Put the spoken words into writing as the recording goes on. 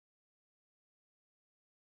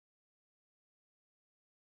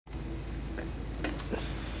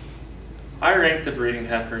I ranked the breeding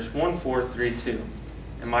heifers 1, 4, 3, 2.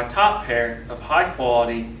 In my top pair of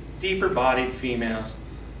high-quality, deeper-bodied females,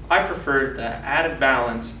 I preferred the added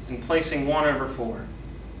balance in placing 1 over 4.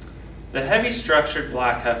 The heavy-structured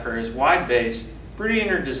black heifer is wide-based, breeding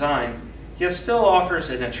her design, yet still offers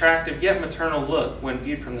an attractive yet maternal look when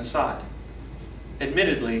viewed from the side.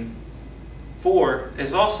 Admittedly, 4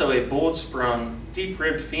 is also a bold-sprung,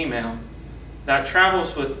 deep-ribbed female that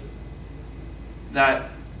travels with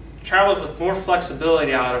more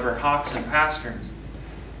flexibility out of her hocks and pasterns.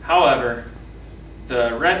 However,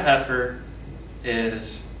 the red heifer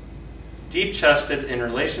is deep-chested in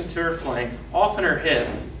relation to her flank, often her hip,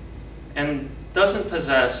 and doesn't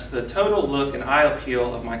possess the total look and eye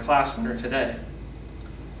appeal of my class winner today.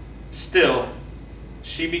 Still,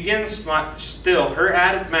 her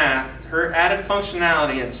added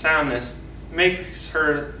functionality and soundness makes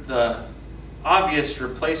her the obvious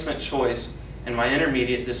replacement choice in my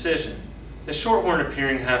intermediate decision. The shorthorn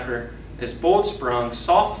appearing heifer is bold sprung,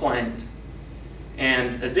 soft flanked,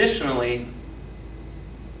 and additionally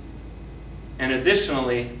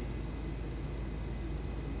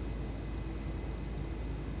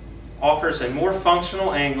offers a more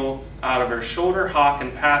functional angle out of her shoulder, hock,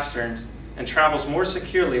 and pasterns, and travels more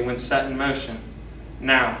securely when set in motion.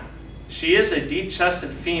 Now, she is a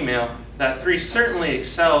deep-chested female that 3 certainly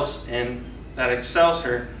excels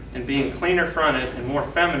her in being cleaner fronted and more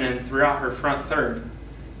feminine throughout her front third.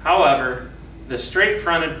 However, the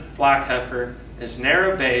straight-fronted black heifer is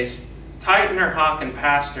narrow-based, tight in her hock and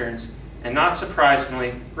pasterns, and not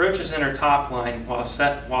surprisingly, roaches in her top line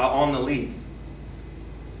while on the lead.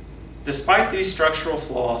 Despite these structural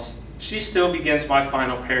flaws, she still begins my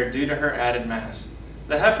final pair due to her added mass.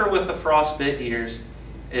 The heifer with the frostbit ears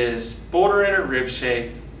is bolder in her rib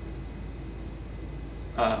shape,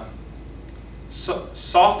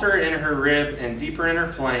 softer in her rib and deeper in her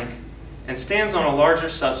flank, and stands on a larger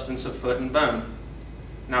substance of foot and bone.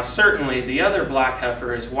 Now certainly the other black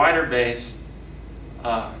heifer is wider based,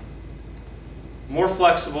 more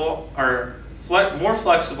flexible out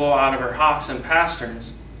of her hocks and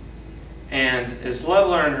pasterns, and is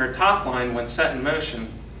leveler in her top line when set in motion.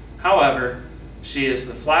 However, she is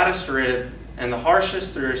the flattest ribbed and the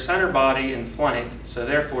harshest through her center body and flank, so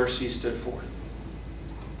therefore she stood fourth.